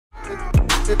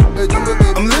I'm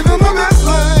living my best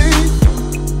life.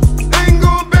 Ain't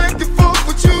going back and forth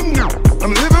with you now.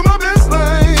 I'm living my best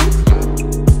life.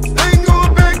 Ain't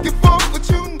going back and forth with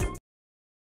you now.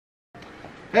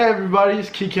 Hey everybody, it's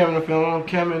Key Cameron the film. I'm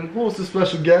Cameron. Who's the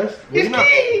special guest? It's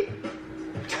Key!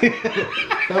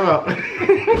 Come out.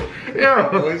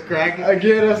 Yo. Voice cracking.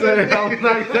 Again, I said I was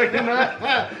not expecting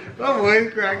that. My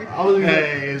voice cracking.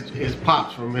 Hey, it's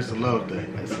Pops from Mr. Love Day.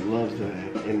 It's a love thing.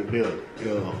 In the building.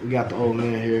 Yo, we got the old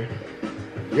man here.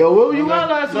 Yo, where were you at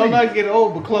last week? Don't like get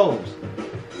old but close.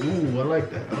 Ooh, I like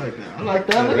that. I like that. I like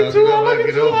that. Yeah, Look at you. don't Look like at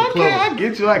it you. over Okay, close. I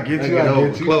get you. I get you. I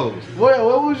get you. Close. Where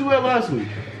was you at last week?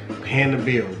 Paying the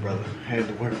bills, brother. Had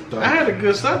to work. I had a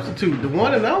good substitute, the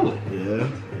one and only. Yeah.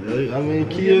 I mean,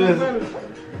 Key is.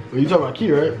 Well, you talking about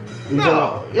Key, right?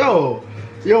 No.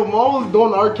 Yo, Mom was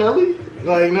doing R. Kelly?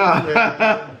 Like,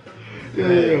 nah.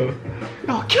 Yo,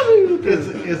 kill me with this.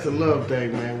 It's a love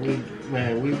thing, man.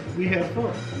 We have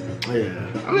fun. Yeah.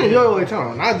 I mean, yo, wait, tell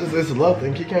me. Not just it's a love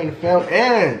thing. Key came to film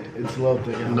and it's a love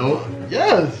thing. Nope.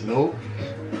 Yes. Nope.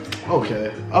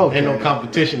 Okay. Ain't no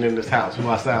competition in this house. Who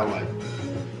I sound like?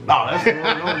 No, that's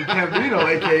no, you can't be no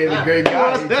AKA the great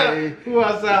guy. AKA. Who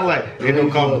I sound like? Ain't no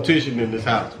competition in this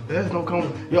house. There's no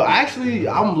competition. Yo, actually,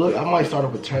 I might start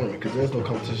up a tournament because there's no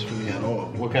competition for me at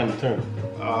all. What kind of tournament?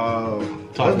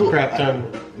 Talking crap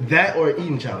tournament. That or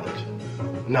eating challenge.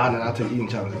 Nah, I'll take eating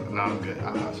challenge. Nah, I'm good.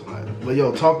 I'm not so mad. But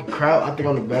yo, talking crap, I think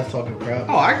I'm the best talking crap.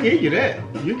 Oh, I give you that.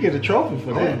 You get a trophy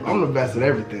for that. I'm the best at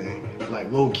everything.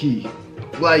 Like low key.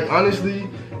 Like honestly,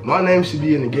 my name should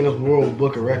be in the Guinness World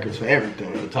Book of Records for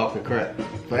everything. For talking crap.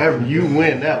 For everything. You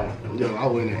win that one. Yo, I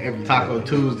win at everything. Taco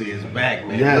Tuesday is back,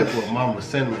 man. Yes. Look what Mama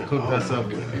Cinnamon hooked us up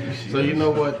with. So you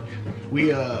know what?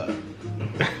 We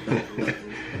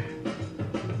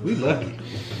we lucky.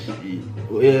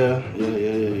 Yeah.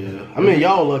 I mean,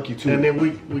 y'all lucky too. And then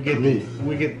we get me.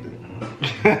 We get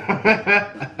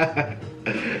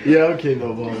yeah, okay,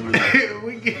 no ball.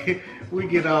 we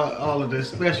get all of this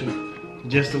special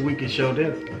just so we can show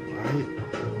them.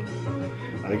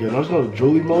 Right. Again, there's no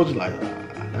drool emoji. Like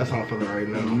that's how I'm feeling right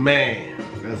now. Man,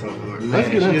 that's how I'm feeling. Man, Let's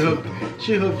get into it.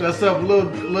 She hooked us up a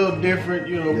little different.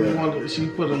 You know, Yeah. she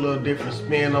put a little different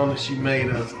spin on it. She made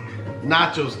us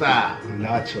nacho style.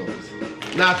 Nachos.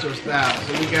 Nacho style.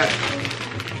 So we got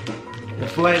the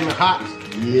flaming hot.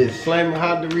 Yes. Flaming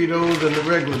hot Doritos and the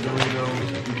regular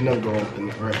Doritos. You can never go off the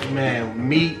right. Man,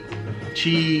 meat,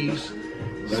 cheese,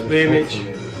 spinach.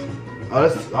 Oh,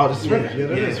 this spinach. Yeah,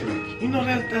 that is spinach. You know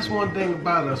that's one thing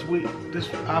about us.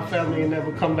 Our family ain't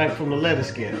never come back from the lettuce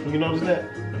skin. You notice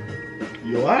that?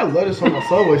 Yo, I had lettuce on my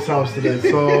Subway sandwich today,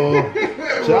 so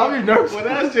should I be nervous? Well,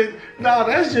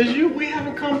 that's just you. We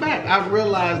haven't come back. I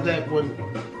realized that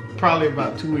probably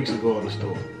about 2 weeks ago in the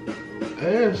store.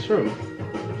 Yeah, it's true.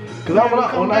 Cause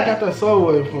when I got that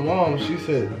Subway from Mom, she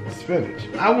said spinach.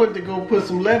 I went to go put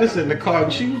some lettuce in the car,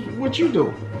 and she was, "What you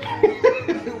doing?"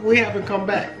 We haven't come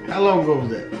back. How long ago was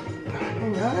that?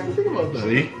 I didn't think about that.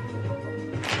 See?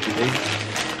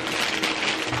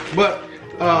 But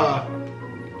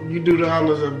you do the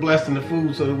honors of blessing the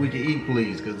food so that we can eat,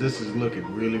 please, because this is looking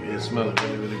really and smelling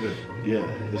really good. Yeah,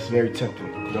 it's very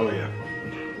tempting. Oh yeah.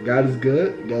 God is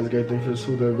good. God is a great thing for this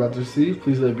food that we're about to receive.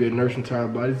 Please let it be a nourishment to our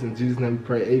bodies. In Jesus' name we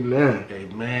pray, amen.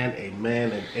 Amen,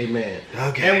 amen, and amen.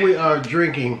 Okay. And we are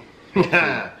drinking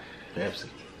Pepsi.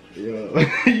 Yo,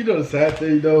 you know the sad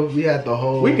thing though? We had the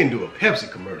whole... We can do a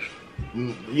Pepsi commercial.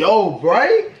 Yo,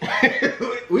 right?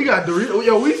 We got Doritos.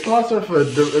 Yo, we sponsor for,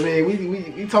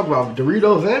 we talk about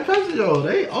Doritos and Pepsi. Yo,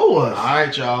 they owe us. All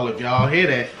right, y'all. If y'all hear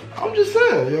that, I'm just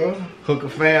saying, yo. hook a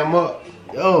fam up.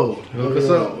 Yo, hook us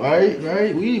up.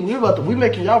 Right? We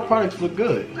making y'all products look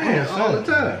good. Man, all the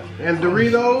time. And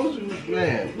Doritos,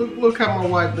 man, look how my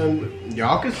wife done.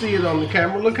 Y'all can see it on the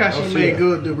camera. Look how she made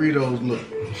good Doritos look.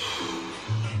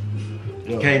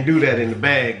 Yo. Can't do that in the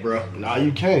bag, bro. Nah,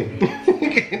 you can't.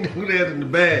 You can't do that in the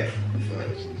bag.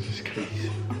 It's just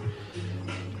crazy.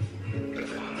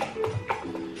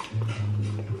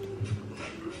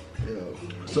 Yo.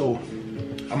 So,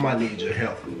 I might need your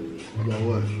help. About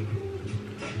what?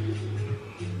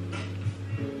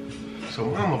 So,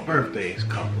 Mama's birthday is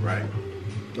coming, right?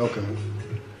 Okay.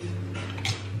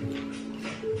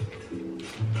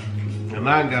 And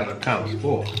I got a kind of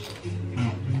spoil.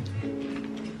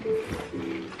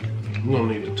 We're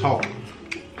gonna need to talk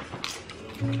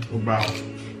about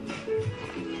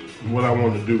what I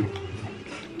want to do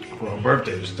for her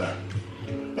birthday this time.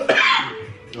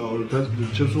 Oh, the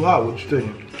chips are hot. What you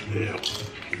thinking? Yeah.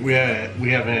 We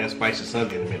haven't had spicy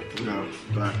Sunday in a minute. No,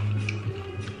 back.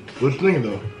 What you thinking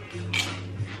though?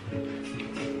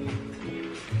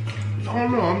 I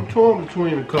don't know. I'm torn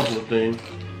between a couple of things.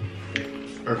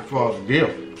 as far as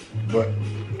gift, but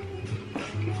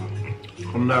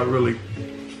I'm not really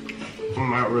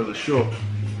sure.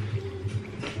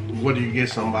 What do you get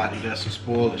somebody that's as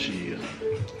spoiled as she is?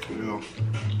 You know,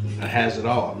 that has it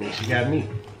all. I mean, she got me.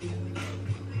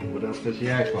 What else could she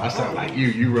ask for? I sound like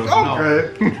you rubbing off.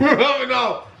 Okay. Rubbing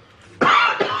off.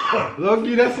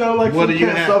 Loki, that sounds like What do you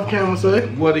some camera say.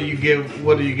 What do you give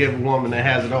a woman that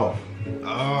has it all?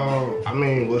 I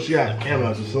mean, well, she has a camera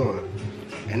as a son.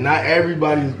 And not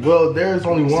everybody's, well, there's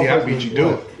only one See, I person beat you who- to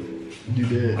it. You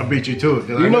did. I beat you to it.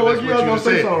 You know what? You was gonna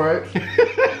say something, right?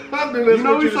 I knew that's You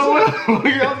know what me you so said. well.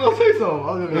 You was gonna say something. I was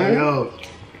gonna be like,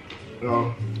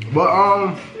 yo. But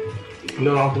you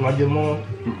know what I'm thinking I give them on?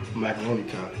 Macaroni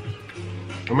time.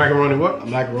 A macaroni what? A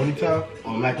macaroni time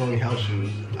or macaroni house shoes.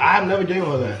 I've never gave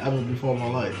her that ever before in my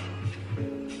life.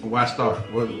 Why start?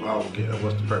 What's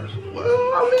the purpose? Well,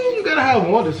 I mean, you gotta have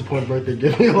one disappointing birthday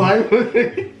gift in your life.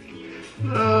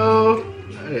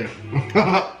 Hey.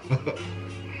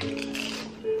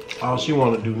 All she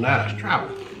want to do now is travel.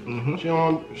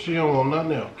 She don't want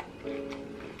nothing else.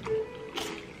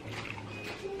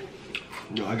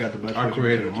 Yo, I got the best. I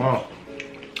created a mom.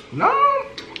 No.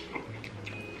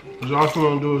 Cause all she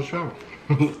want to do is travel.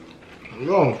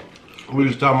 No. We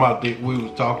was talking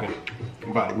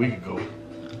about a week ago.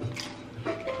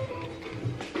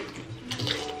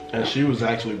 And she was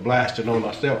actually blasting on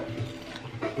herself.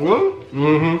 Really?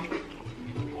 Mm-hmm.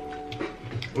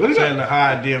 What is Saying that?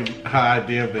 the high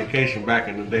idea of vacation back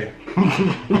in the day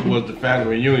was the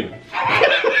family reunion.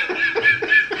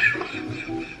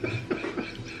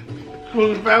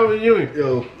 Was the family reunion.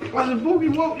 Yo. I said,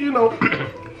 Boogie, what, you know,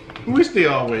 we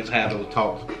still always have those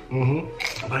talks.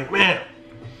 Like, man,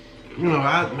 you know,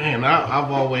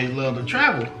 I've always loved to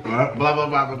travel. Right. Blah, blah,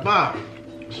 blah, blah, blah.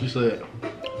 She said,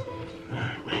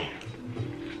 man,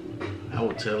 I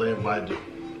would tell everybody to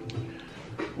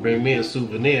bring me a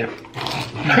souvenir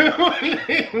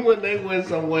when they went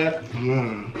somewhere.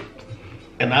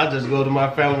 And I'll just go to my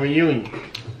family reunion.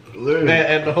 Literally.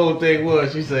 And the whole thing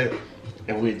was, she said,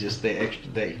 and we'd just stay extra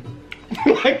day.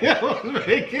 Like that was That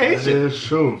vacation. is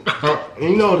true. And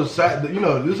you know this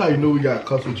is how you knew we got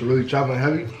accustomed to really traveling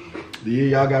heavy. The year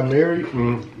y'all got married,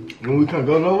 when we couldn't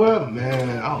go nowhere,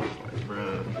 man, I was like,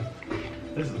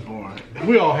 bruh, this is boring.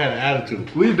 We all had an attitude.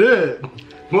 We did.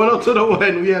 Went up to the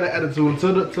wedding, we had an attitude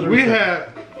to the We had,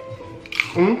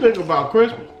 when you think about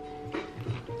Christmas,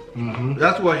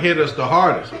 that's what hit us the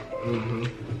hardest.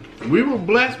 We were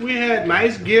blessed. We had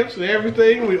nice gifts and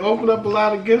everything. We opened up a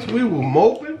lot of gifts. We were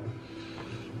moping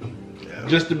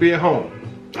just to be at home.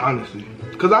 honestly.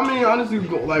 Cause I mean, honestly,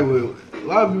 like a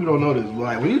lot of people don't know this, but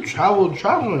like when you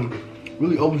traveling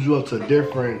really opens you up to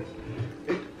different.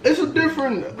 It's a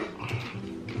different.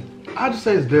 I just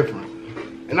say it's different,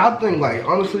 and I think like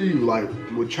honestly, like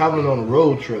with traveling on the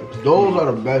road trips, those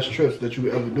are the best trips that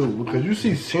you ever do because you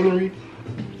see scenery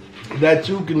that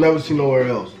you can never see nowhere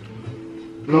else.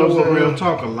 You know what, real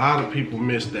talk, a lot of people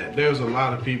miss that. There's a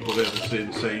lot of people that will sit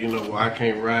and say, you know, well, I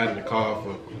can't ride in the car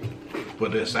for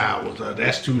this hours.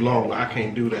 That's too long. I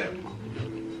can't do that.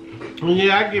 Well,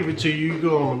 yeah, I give it to you. You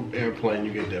go on an airplane,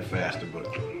 you get there faster. But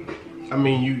I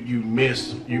mean, you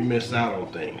miss out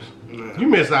on things. You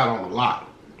miss out on a lot.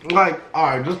 Like,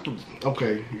 all right,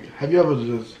 okay. Have you ever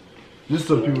just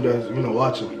to the people that's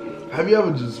watching? Have you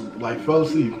ever just like fell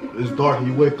asleep? It's dark and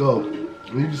you wake up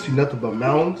and you just see nothing but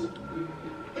mountains,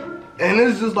 and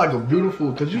it's just like a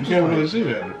beautiful because you Can't just really like, see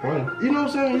that in the plane. you know what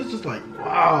I'm saying? It's just like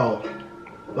wow,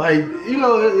 like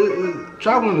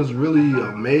traveling is really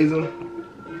amazing.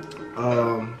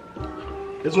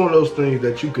 It's one of those things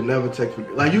that you can never take for,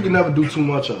 like you can never do too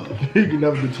much of. You can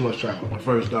never do too much traveling. When I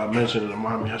first started mentioning to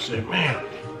mommy, I said, man,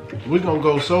 we're gonna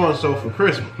go so and so for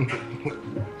Christmas.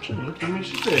 She looked at me,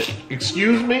 she said,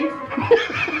 excuse me?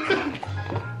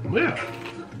 Yeah.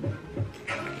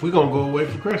 We're gonna go away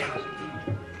for Christmas.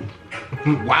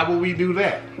 Why would we do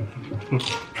that?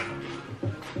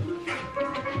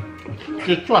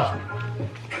 Just trust me.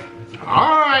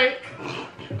 Alright.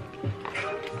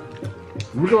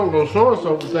 We're gonna go so and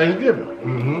so for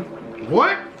Thanksgiving.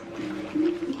 What?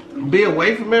 Be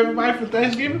away from everybody for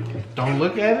Thanksgiving? Don't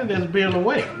look at it as being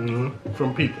away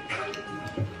from people.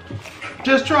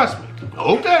 Just trust me.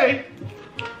 Okay.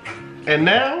 And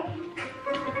now,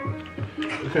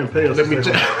 You can't pay us. let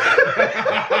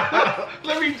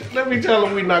me let me tell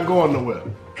them we're not going nowhere.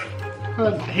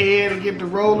 Her head and get to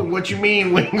rolling. What you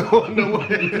mean we ain't going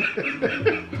nowhere?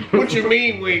 What you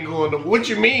mean we ain't going nowhere? What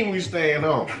you mean we staying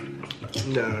home?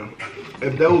 Yeah.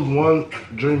 If there was one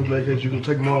dream vacation you can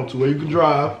take them on to where you can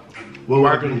drive,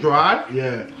 Where I can drive?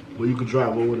 Yeah, where you could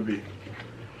drive, what would it be?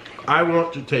 I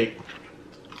want to take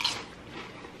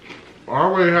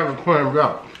already have it planned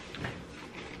out.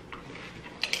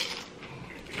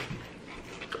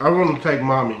 I want to take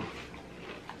mommy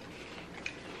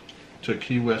to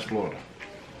Key West, Florida.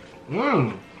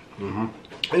 Isn't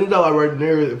that like right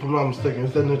near, if I'm not mistaken,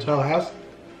 is that near Tallahassee?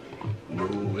 No,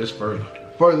 it's further.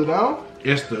 Further down?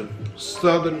 It's the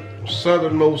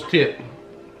southernmost tip.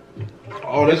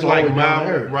 Oh, It's like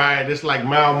mile, right? It's like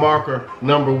mile marker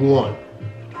number 1.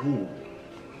 Ooh.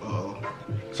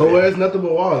 So it's nothing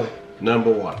but water.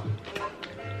 Number 1.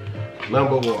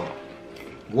 Number 1.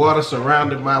 Water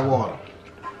surrounded by water.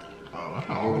 That's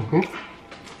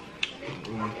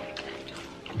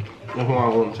what I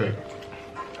want to take.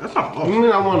 That's not awesome.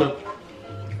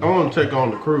 I want to take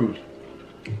on the cruise.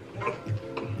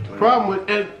 Problem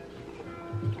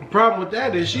with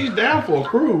that is she's down for a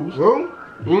cruise. Well,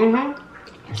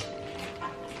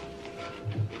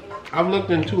 I've looked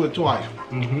into it twice.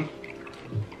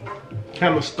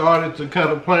 Kind of started to kind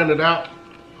of plan it out,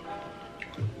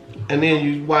 and then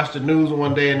you watch the news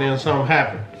one day, and then something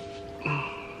happened.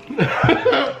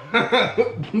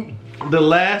 The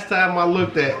last time I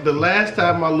looked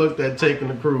at taking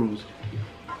the cruise,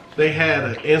 they had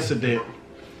an incident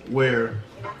where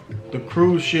the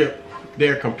cruise ship,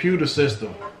 their computer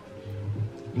system,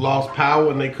 lost power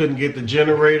and they couldn't get the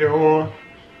generator on,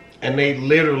 and they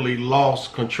literally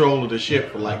lost control of the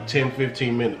ship for like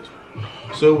 10-15 minutes.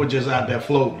 So it was just out there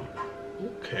floating.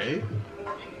 okay.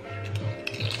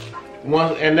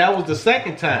 And that was the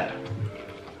second time.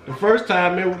 The first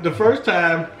time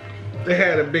they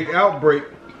had a big outbreak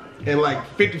and like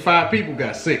 55 people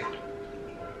got sick.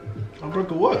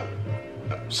 Outbreak of what?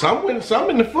 Some in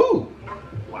the food.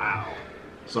 Wow.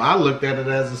 So I looked at it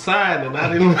as a sign, and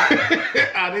I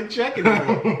didn't check it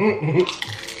anymore.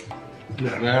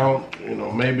 Now,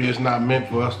 maybe it's not meant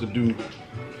for us to do.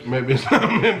 Maybe it's not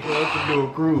meant for us to do a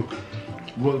cruise.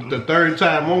 Well, the third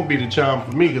time won't be the charm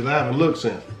for me because I haven't looked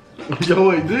since. Yo,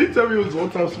 wait, did you tell me it was one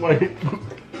time somebody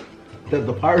that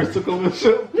the pirates took over the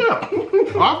ship? Yeah.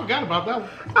 Oh, I forgot about that one.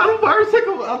 How the pirates took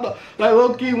over? I thought, like,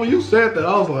 low key, when you said that,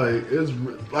 I was like, it's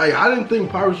like I didn't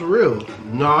think pirates were real.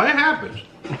 No, it happens.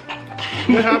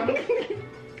 It happened.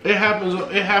 It happens.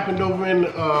 It happened over in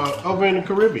the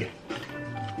Caribbean.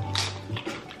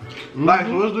 Like,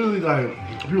 so it's literally like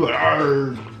people like,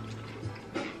 "Arr."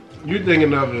 You're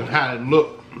thinking of it how it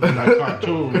looked like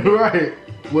cartoon, right?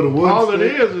 With a wood All stick.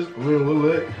 it is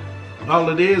all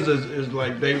it is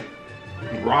like they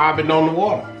robbing on the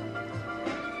water.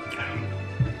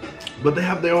 But they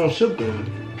have their own ship then.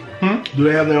 Do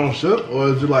they have their own ship, or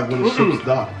is it like when the ship's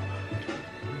docked?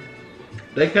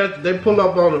 They pull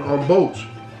up on boats.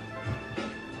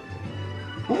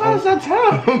 Who has that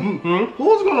time?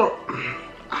 Who's gonna?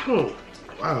 I don't.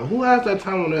 Wow. Who has that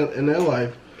time in their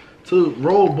life to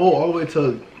roll a boat all the way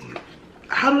to?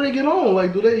 How do they get on?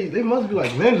 Like, do they? They must be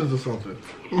like ninjas or something.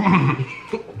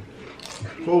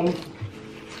 So,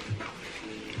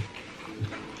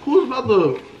 who's about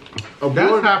to?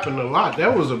 That's happened a lot.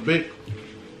 That was a big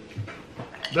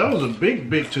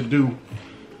to do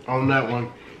on that one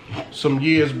some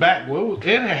years back. Well, it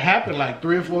had happened like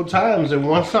 3 or 4 times in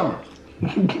one summer.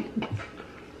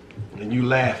 And you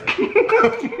laughing.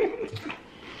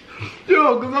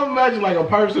 Yo, because I'm imagining like a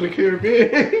Pirates of the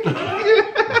Caribbean.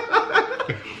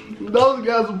 Those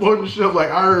guys aboard the ship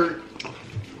like, I heard,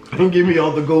 and give me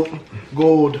all the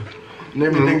gold and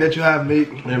everything that you have, mate.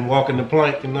 And walking the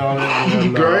plank and all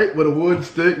that. Great, with a wooden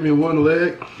stick, me one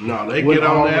leg. No, they get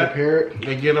on that. Parrot.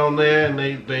 They get on there and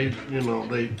they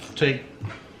take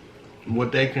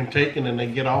what they can take, and then they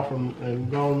get off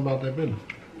and go on about their business.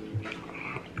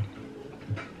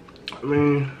 I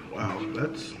mean, wow,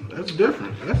 that's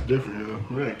different. That's different, yo.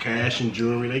 Yeah, cash and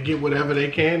jewelry. They get whatever they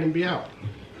can and be out.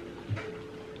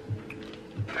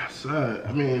 That's sad.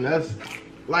 I mean, that's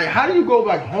like, how do you go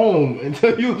back home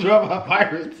until you drop by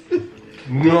pirates?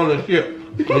 You're on the ship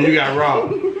and you got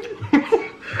robbed.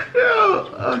 Yo,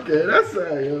 okay, that's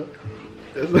sad, yo.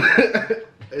 That's,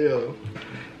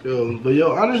 but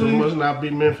yo, honestly, So it must not be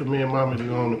meant for me and mommy to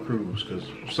go on the cruise, because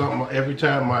every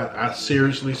time I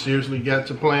seriously got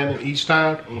to planning, each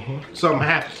time something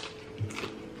happens.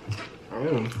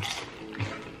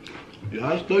 Yeah,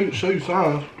 I show you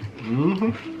signs.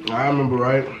 I remember,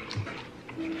 right?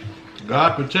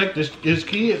 God protect his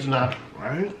kids now.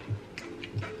 Right?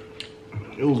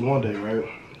 It was one day, right?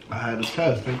 I had a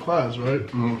test in class, right?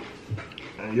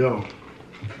 And yo,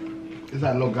 it's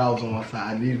had no goggles on my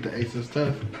side. I needed to ace this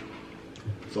test.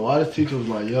 So all this teacher was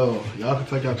like, yo, y'all can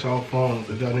take out y'all phones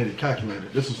if y'all need a calculator.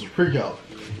 This was pre-calc.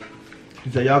 He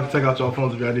said, y'all can take out y'all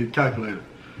phones if y'all need a calculator.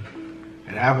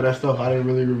 And half of that stuff I didn't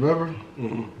really remember.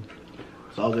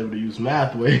 So I was able to use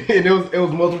math way. And it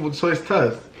was multiple choice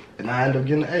tests. and I ended up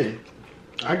getting an A.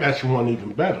 I got you one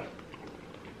even better.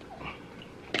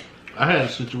 I had a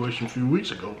situation a few weeks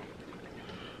ago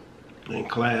in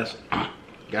class.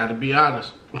 Gotta be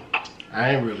honest,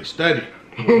 I ain't really studied.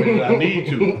 I need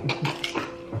to.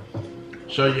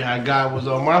 Show you how God was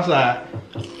on my side.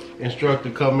 Instructor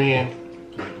come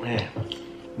in, like, man,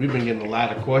 we've been getting a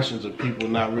lot of questions of people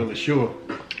not really sure.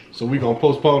 So we gonna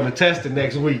postpone the testing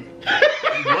next week.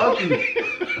 Lucky.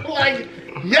 Like,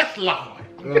 yes, Lord.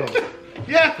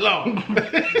 Yes, Lord.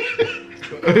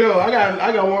 Yo, I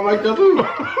got one like that too.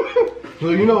 So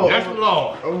you know, Yes,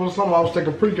 Lord. over the summer I was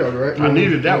taking pre-calc, right? I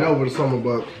needed that one. over the summer,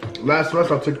 but last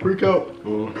semester I took pre-calc.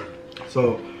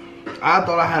 So I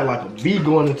thought I had like a B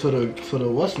going into the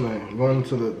what's the name? Going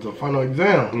into the final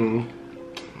exam.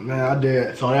 Man, I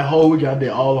did. So that whole week I did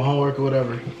all the homework or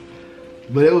whatever.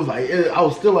 But it was like I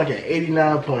was still like at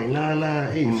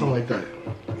 89.998, something like that.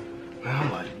 And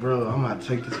I'm like, bro, I'm gonna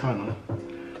take this final.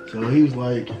 So he was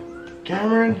like,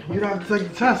 Cameron, you don't have to take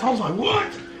the test. I was like,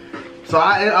 what? So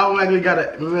I automatically got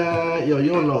it. Man, yo,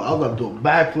 you don't know. I was about to do a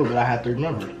backflip, but I had to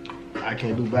remember, I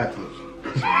can't do backflips.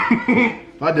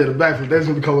 If I did a backflip, they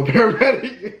just become a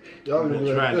paramedic. Y'all gonna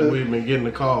be like, We've been getting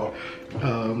the call.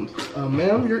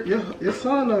 ma'am, your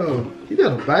son, he did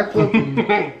a backflip.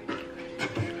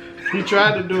 He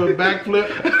tried to do a backflip,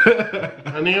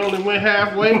 and he only went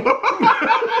halfway.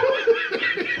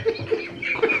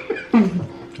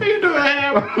 He do a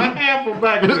half a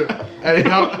backflip. Hey,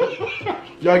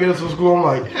 y'all get us to school. I'm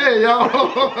like, hey, y'all.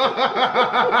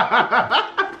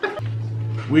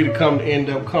 We'd have end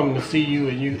up coming to see you,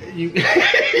 and you you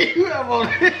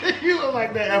look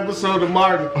like that episode of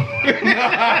Martin.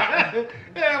 That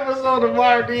episode of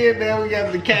Martin, and then we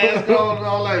got the cast on and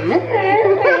all that.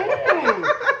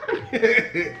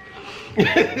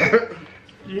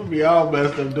 You be all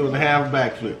messed up doing the half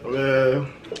backflip.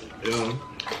 Yeah.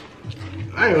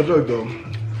 I ain't gonna joke though.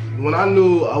 When I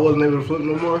knew I wasn't able to flip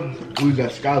no more, we was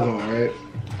at Sky Zone, right?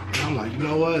 And I'm like, you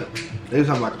know what? They just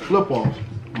have like a flip off.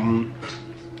 I'm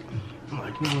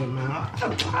like, you know what, man?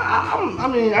 I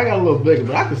mean, I got a little bigger,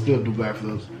 but I can still do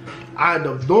backflips. I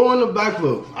ended up doing the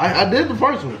backflip. I did the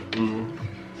first one.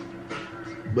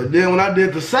 But then when I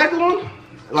did the second one,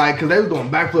 like, cause they was doing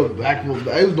backflip,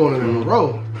 they was doing it in a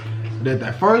row. I did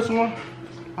that first one.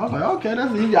 I was like, okay,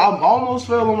 that's easy. I almost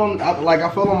fell on my, I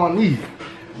fell on my knee,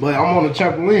 but I'm on the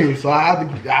trampoline, so I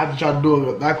had to try to do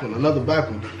a back one, another back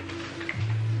one.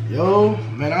 Yo,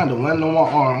 man, I had to land on my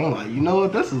arm. I'm like, you know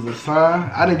what? This is a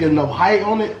sign. I didn't get enough height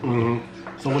on it,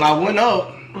 so when I went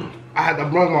up, I had to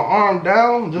bring my arm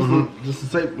down just to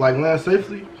safe, like land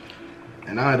safely.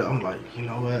 And I'm like, you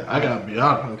know what? I gotta be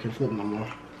honest. I can't flip no more.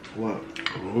 What?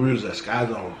 When we was at Sky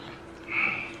Zone,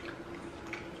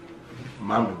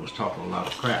 Mommy was talking a lot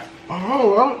of crap.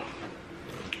 Oh, well.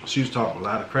 She was talking a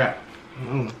lot of crap.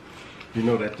 You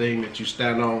know that thing that you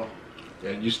stand on,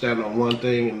 and you stand on one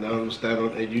thing, and the other stand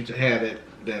on, and you had that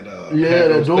that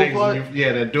dual fight.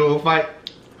 That dual fight.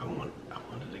 I wanted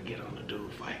to get on the dual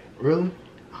fight. Really?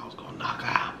 I was gonna knock her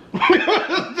out. I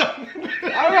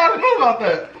don't know about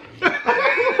that. I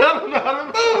don't know how to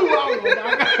move. I was gonna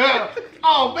knock her out.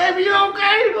 Oh, baby, you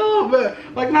okay? Oh, man.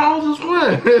 Like, nah, I was just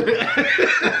playing.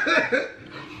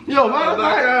 Yo, matter of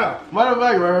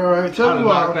fact, right. Tell me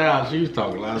why. Out. She was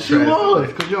talking a lot of She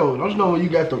was, cause yo, don't you know when you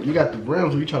got the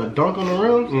rims when you try to dunk on the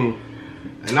rims?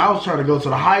 And I was trying to go to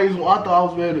the highest one. I thought I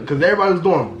was ready, cause everybody was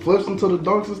doing flips into the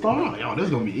dunks and stuff. I'm like, yo, this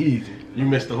is gonna be easy. You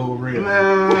missed the whole rim,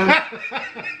 man.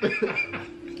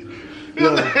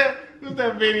 What's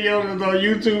that video that's on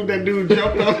YouTube? That dude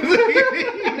jumped on the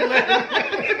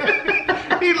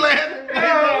He landed.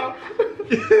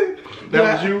 That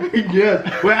was you? Yes.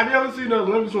 Well, have you ever seen the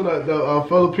Olympics when the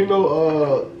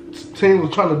Filipino team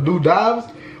was trying to do dives?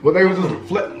 But they was just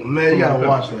flip. Man, you gotta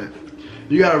watch that.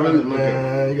 You gotta really,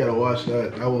 man, you gotta watch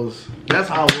that. That's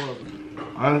how it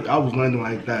was. I was landing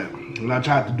like that. And I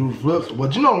tried to do flips.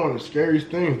 But you know one of the scariest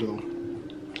things though,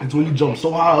 it's when you jump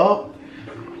so high up,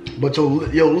 but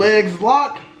your legs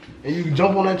lock, and you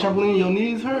jump on that trampoline, your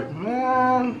knees hurt.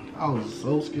 Man, I was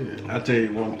so scared. I'll tell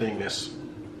you one thing that's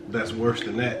worse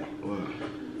than that.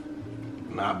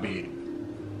 Not be.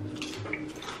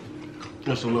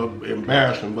 It's a little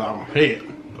embarrassing, but I'm head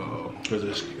because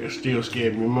it still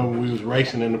scared me. Remember we was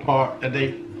racing in the park that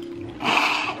day?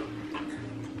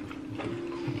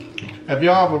 Have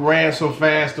y'all ever ran so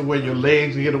fast to where your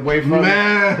legs get away from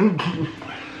Man.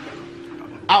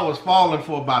 I was falling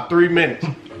for about 3 minutes.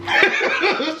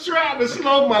 I was trying to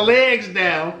slow my legs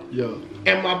down. Yo.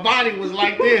 And my body was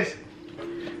like this.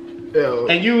 Yo.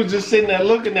 And you was just sitting there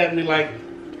looking at me like,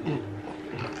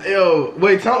 yo,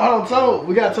 wait, we gotta tell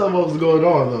them what was going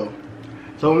on though.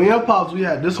 So me and Pops, we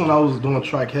had this one. I was doing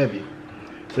track heavy.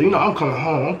 So you know, I'm coming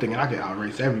home. I'm thinking I can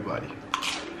outrace everybody.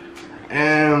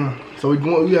 And so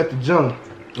we at the gym.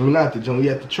 I mean, not at the gym. We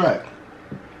at the track.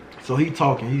 So he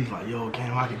talking. He's like, "Yo,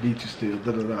 Cam, I can beat you still."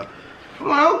 Da da da. I'm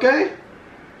like, okay.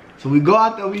 So we go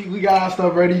out there. We got our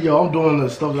stuff ready. Yo, I'm doing the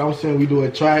stuff that I'm saying we do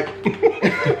at track.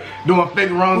 Doing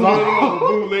fake runs on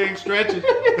bootleg stretches.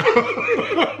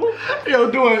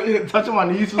 Yo, touching my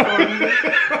knees or something.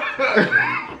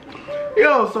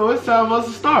 Yo, so it's time for us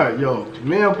to start. Yo,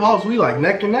 me and Pops, we like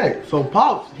neck and neck. So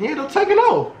Pops, he ended up taking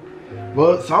off.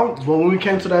 But when we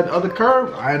came to that other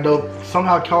curve, I ended up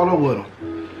somehow caught up with him.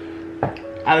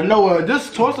 Out of nowhere,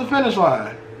 just towards the finish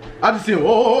line. I just see him,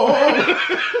 I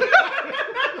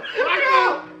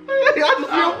just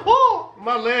see him fall.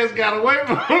 My legs got away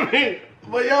from me.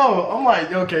 But yo, I'm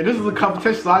like, okay, this is a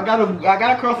competition, so I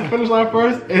gotta cross the finish line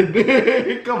first, and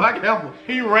then come back and help him.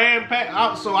 He ran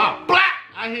past, so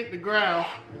I hit the ground.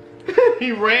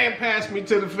 He ran past me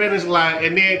to the finish line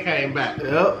and then came back.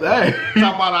 Yep, hey. Talking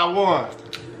about I won.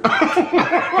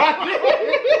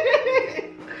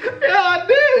 Yeah, I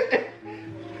did.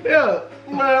 Yeah,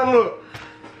 man, look.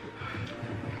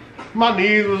 My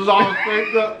knees was all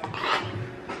scraped up.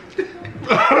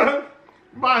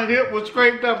 My hip was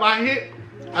scraped up. I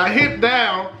hit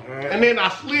down, and then I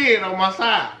slid on my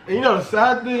side. And you know the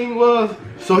sad thing was,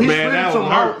 so you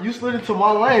slid into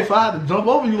my lane, so I had to jump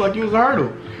over you like you was a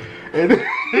hurdle. And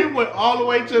he went all the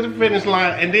way to the finish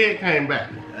line and then came back.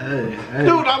 Hey.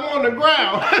 Dude, I'm on the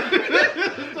ground.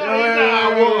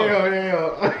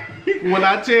 When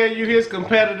I tell you his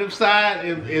competitive side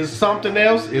is something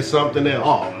else, it's something else.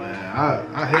 Oh man,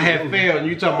 I had failed. And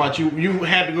you talking about you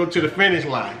had to go to the finish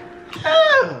line.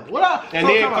 Yeah.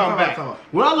 Then come back.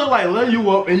 When I look like letting you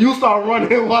up and you start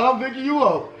running while I'm picking you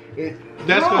up.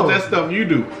 That's because that's stuff you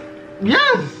do.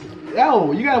 Yes.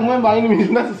 Yo, you gotta win by any means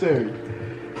necessary.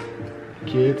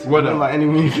 Kids, win by any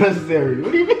means necessary.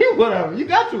 What do you mean, whatever? You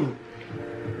got to.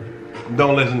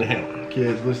 Don't listen to him.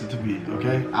 Kids, listen to me,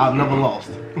 okay? I've never lost.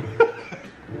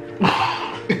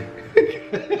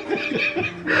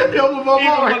 Yo,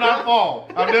 even when I fall,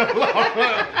 I've never lost.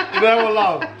 Never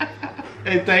lost.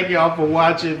 Hey, thank y'all for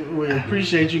watching. We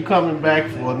appreciate you coming back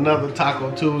for another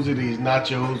Taco Tuesday. These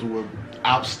nachos were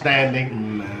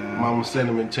outstanding. Mama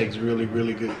Cinnamon takes really,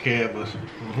 really good care of us.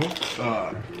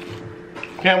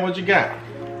 Cam, what you got?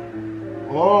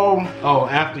 Oh,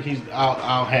 after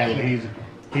I'll handle it.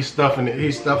 He's stuffing it.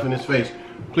 He's stuffing his face.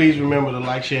 Please remember to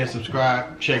like, share, and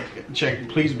subscribe.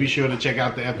 Please be sure to check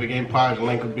out the Epic Empire. The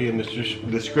link will be in the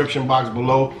description box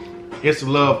below. It's a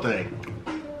love thing.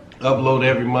 Upload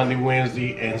every Monday,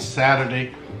 Wednesday, and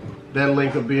Saturday. That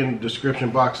link will be in the description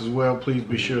box as well. Please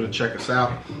be sure to check us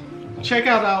out. Check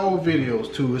out our old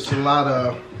videos too. It's a lot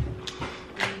of.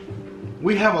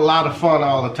 We have a lot of fun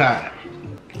all the time.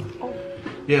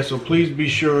 Yeah, so please be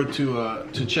sure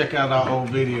to check out our old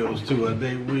videos too.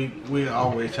 We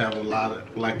always have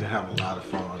like to have a lot of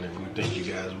fun, and we think you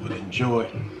guys would enjoy,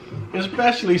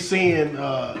 especially seeing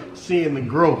the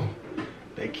growth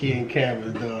that Kid Cam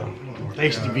has done. They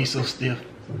used to be so stiff.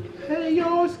 Hey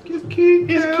yo, it's Kid Cam.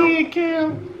 It's Kid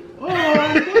Cam. Oh,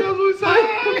 what else we say?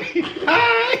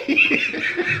 Hi.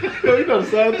 Yo, you know the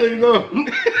sad thing though.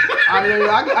 I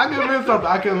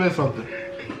can admit something.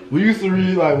 We used to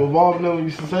read like what Mom and them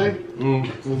used to say.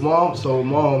 With Mom, so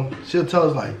Mom, she'll tell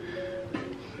us like,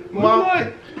 Mom,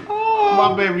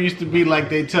 my baby used to be like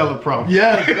they teleprompter.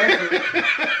 Yes.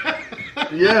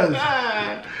 Yes.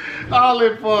 All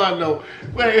in fun though.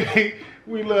 Wait,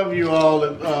 we love you all.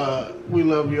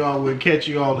 We'll catch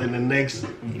you all in the next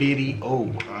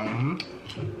video.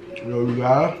 Yo, you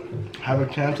guys have a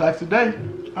fantastic day.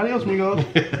 Adios, amigos.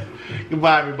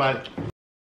 Goodbye, everybody.